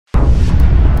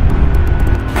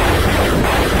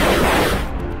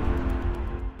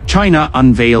China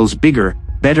unveils bigger,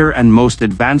 better and most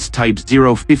advanced Type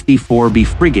 054B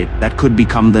frigate that could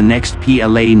become the next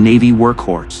PLA Navy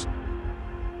workhorse.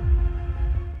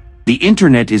 The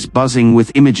internet is buzzing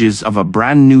with images of a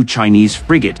brand new Chinese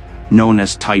frigate, known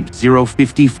as Type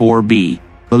 054B,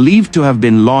 believed to have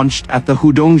been launched at the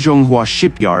Hudong-Zhonghua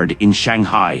shipyard in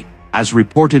Shanghai, as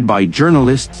reported by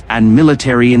journalists and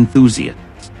military enthusiasts.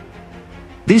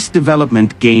 This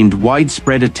development gained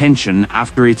widespread attention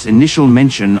after its initial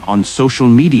mention on social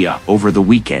media over the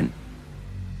weekend.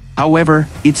 However,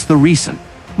 it's the recent,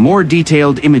 more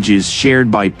detailed images shared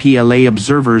by PLA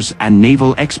observers and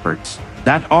naval experts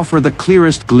that offer the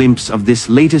clearest glimpse of this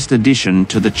latest addition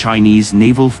to the Chinese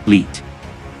naval fleet.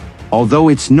 Although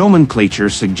its nomenclature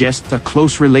suggests a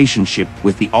close relationship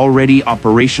with the already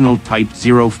operational Type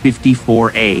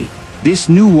 054A, this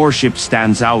new warship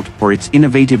stands out for its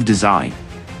innovative design.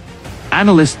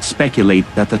 Analysts speculate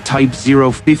that the Type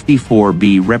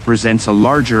 054B represents a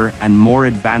larger and more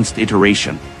advanced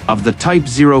iteration of the Type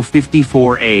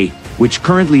 054A, which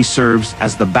currently serves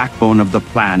as the backbone of the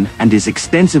plan and is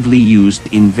extensively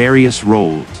used in various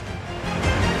roles.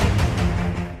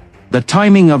 The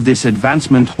timing of this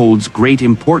advancement holds great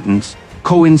importance,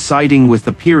 coinciding with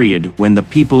the period when the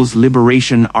People's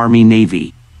Liberation Army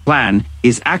Navy plan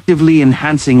is actively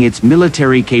enhancing its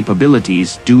military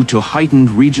capabilities due to heightened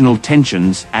regional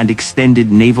tensions and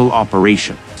extended naval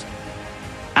operations.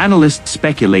 Analysts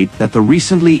speculate that the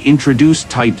recently introduced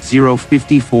Type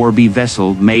 054B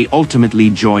vessel may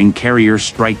ultimately join carrier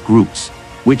strike groups,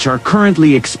 which are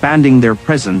currently expanding their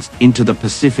presence into the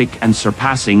Pacific and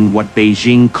surpassing what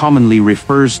Beijing commonly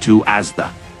refers to as the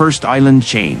First Island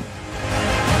Chain.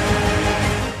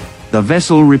 The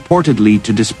vessel reportedly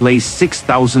to displace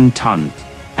 6,000 tons,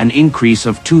 an increase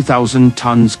of 2,000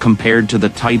 tons compared to the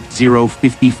Type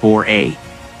 054A.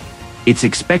 It's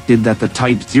expected that the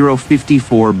Type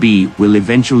 054B will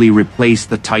eventually replace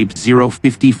the Type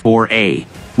 054A,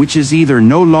 which is either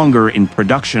no longer in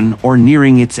production or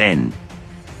nearing its end.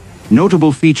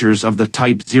 Notable features of the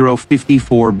Type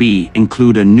 054B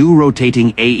include a new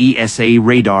rotating AESA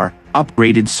radar,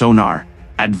 upgraded sonar,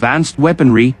 advanced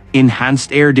weaponry,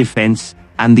 enhanced air defense,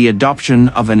 and the adoption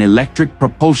of an electric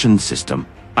propulsion system,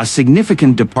 a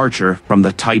significant departure from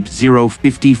the Type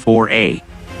 054A.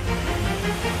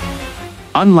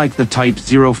 Unlike the Type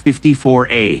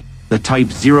 054A, the Type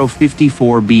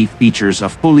 054B features a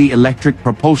fully electric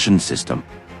propulsion system.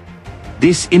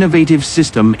 This innovative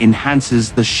system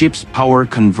enhances the ship's power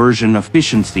conversion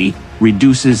efficiency,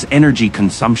 reduces energy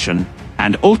consumption,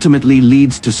 and ultimately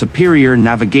leads to superior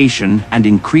navigation and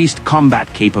increased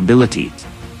combat capabilities.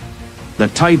 The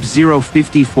Type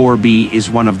 054B is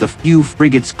one of the few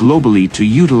frigates globally to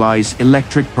utilize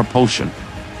electric propulsion.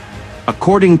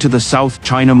 According to the South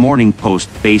China Morning Post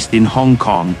based in Hong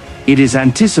Kong, it is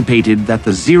anticipated that the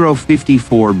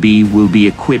 054B will be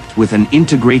equipped with an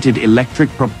integrated electric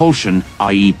propulsion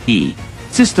 (IEP)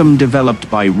 system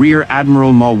developed by Rear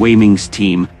Admiral Ma Weiming's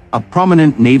team, a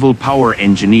prominent naval power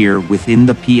engineer within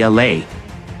the PLA.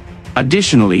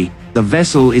 Additionally, the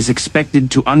vessel is expected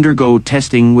to undergo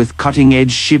testing with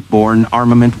cutting-edge shipborne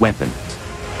armament weapons.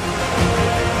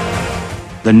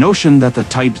 The notion that the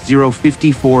Type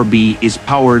 054B is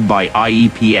powered by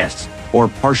IEPS, or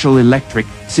partial electric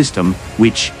system,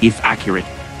 which, if accurate,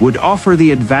 would offer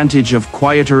the advantage of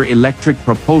quieter electric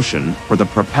propulsion for the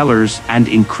propellers and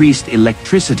increased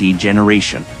electricity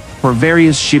generation for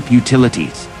various ship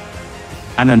utilities.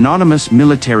 An anonymous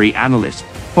military analyst,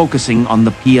 focusing on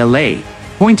the PLA,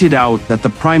 pointed out that the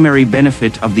primary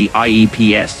benefit of the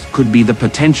IEPS could be the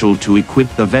potential to equip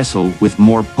the vessel with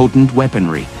more potent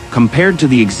weaponry compared to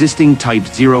the existing Type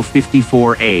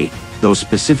 054A, though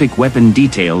specific weapon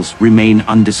details remain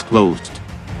undisclosed.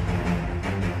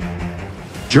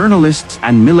 Journalists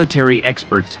and military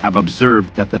experts have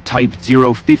observed that the Type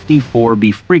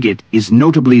 054B frigate is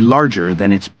notably larger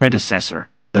than its predecessor,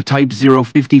 the Type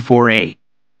 054A.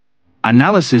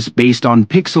 Analysis based on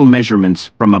pixel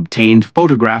measurements from obtained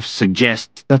photographs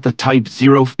suggests that the Type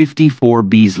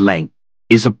 054B's length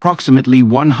is approximately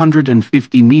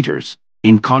 150 meters,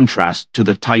 in contrast to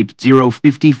the Type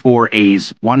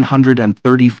 054A's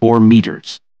 134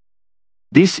 meters.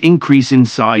 This increase in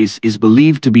size is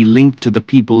believed to be linked to the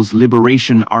People's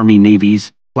Liberation Army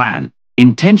Navy's plan,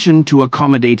 intention to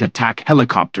accommodate attack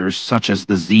helicopters such as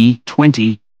the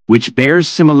Z-20, which bears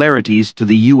similarities to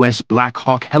the U.S. Black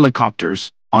Hawk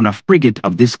helicopters, on a frigate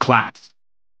of this class.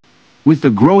 With the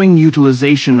growing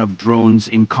utilization of drones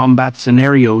in combat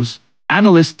scenarios,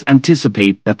 analysts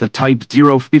anticipate that the Type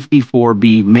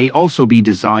 054B may also be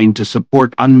designed to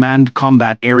support unmanned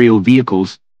combat aerial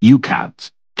vehicles,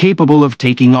 UCAVs, capable of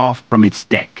taking off from its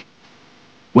deck.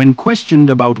 When questioned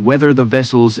about whether the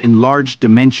vessel's enlarged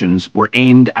dimensions were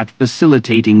aimed at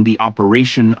facilitating the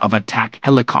operation of attack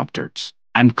helicopters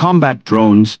and combat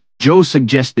drones, Joe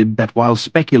suggested that while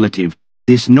speculative,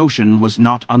 this notion was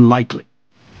not unlikely.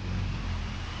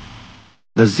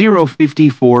 The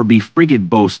 054B frigate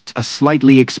boasts a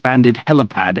slightly expanded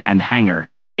helipad and hangar,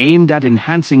 aimed at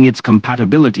enhancing its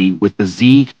compatibility with the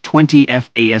Z-20F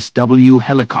ASW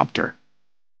helicopter.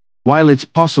 While it's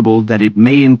possible that it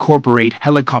may incorporate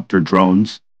helicopter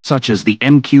drones, such as the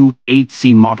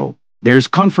MQ-8C model, there's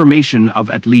confirmation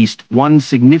of at least one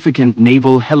significant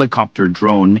naval helicopter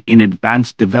drone in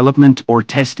advanced development or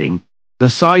testing. The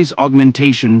size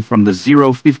augmentation from the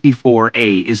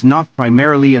 054A is not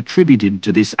primarily attributed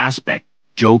to this aspect,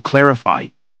 Joe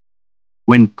clarified.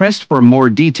 When pressed for more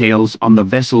details on the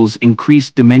vessel's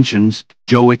increased dimensions,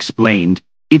 Joe explained,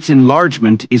 its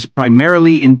enlargement is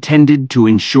primarily intended to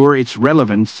ensure its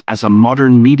relevance as a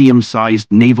modern medium-sized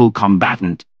naval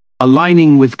combatant,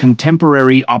 aligning with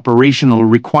contemporary operational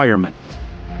requirements.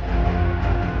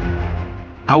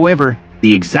 However,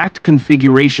 the exact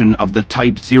configuration of the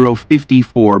Type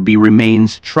 054B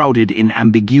remains shrouded in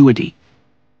ambiguity.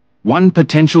 One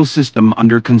potential system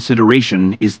under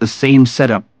consideration is the same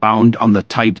setup found on the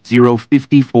Type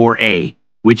 054A,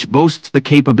 which boasts the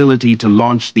capability to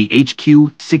launch the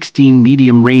HQ-16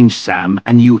 medium-range SAM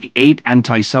and U-8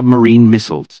 anti-submarine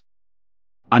missiles.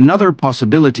 Another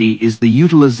possibility is the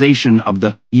utilization of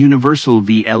the Universal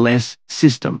VLS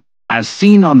system, as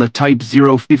seen on the Type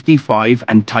 055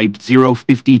 and Type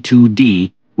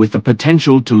 052D, with the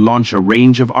potential to launch a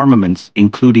range of armaments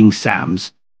including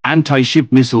SAMs,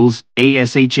 anti-ship missiles,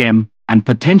 ASHM, and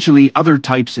potentially other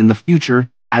types in the future,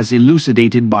 as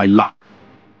elucidated by Locke.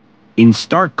 In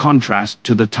stark contrast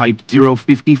to the Type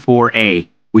 054A,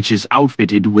 which is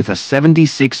outfitted with a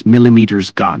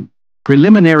 76mm gun,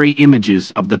 preliminary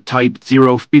images of the Type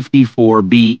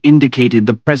 054B indicated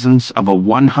the presence of a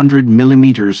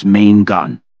 100mm main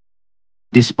gun.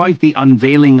 Despite the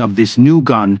unveiling of this new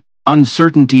gun,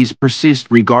 uncertainties persist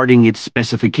regarding its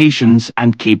specifications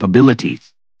and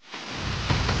capabilities.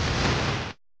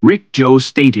 Rick Joe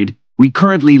stated, "We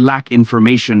currently lack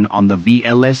information on the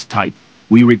VLS type.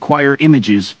 We require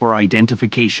images for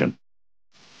identification."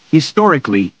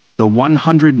 Historically, the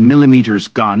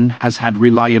 100mm gun has had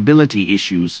reliability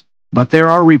issues, but there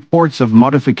are reports of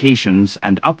modifications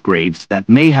and upgrades that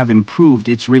may have improved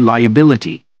its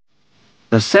reliability.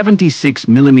 The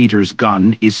 76mm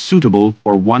gun is suitable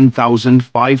for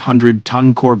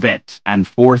 1,500-ton corvettes and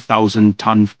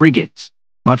 4,000-ton frigates,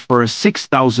 but for a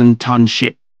 6,000-ton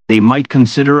ship, they might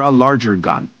consider a larger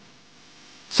gun.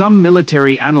 Some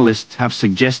military analysts have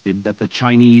suggested that the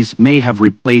Chinese may have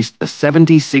replaced the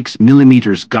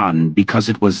 76mm gun because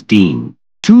it was deemed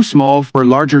too small for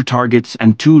larger targets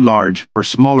and too large for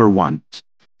smaller ones.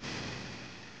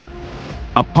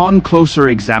 Upon closer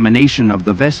examination of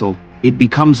the vessel, it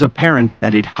becomes apparent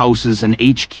that it houses an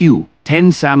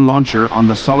HQ-10 SAM launcher on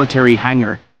the solitary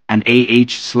hangar, an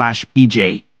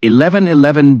AH/PJ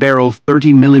 1111 barrel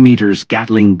 30mm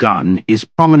Gatling gun is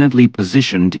prominently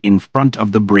positioned in front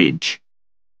of the bridge.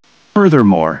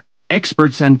 Furthermore,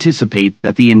 experts anticipate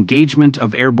that the engagement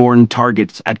of airborne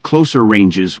targets at closer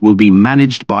ranges will be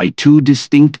managed by two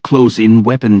distinct close-in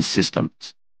weapons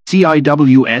systems,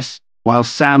 CIWS, while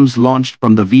SAMs launched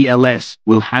from the VLS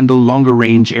will handle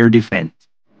longer-range air defense.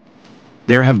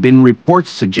 There have been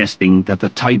reports suggesting that the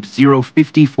Type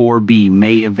 054B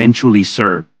may eventually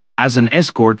serve as an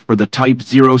escort for the Type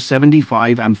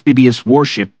 075 amphibious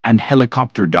warship and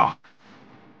helicopter dock.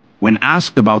 When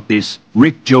asked about this,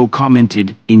 Rick Joe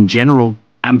commented, "In general,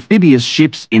 amphibious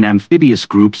ships in amphibious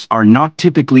groups are not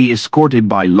typically escorted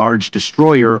by large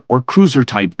destroyer or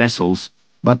cruiser-type vessels,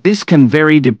 but this can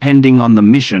vary depending on the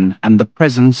mission and the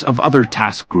presence of other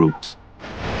task groups."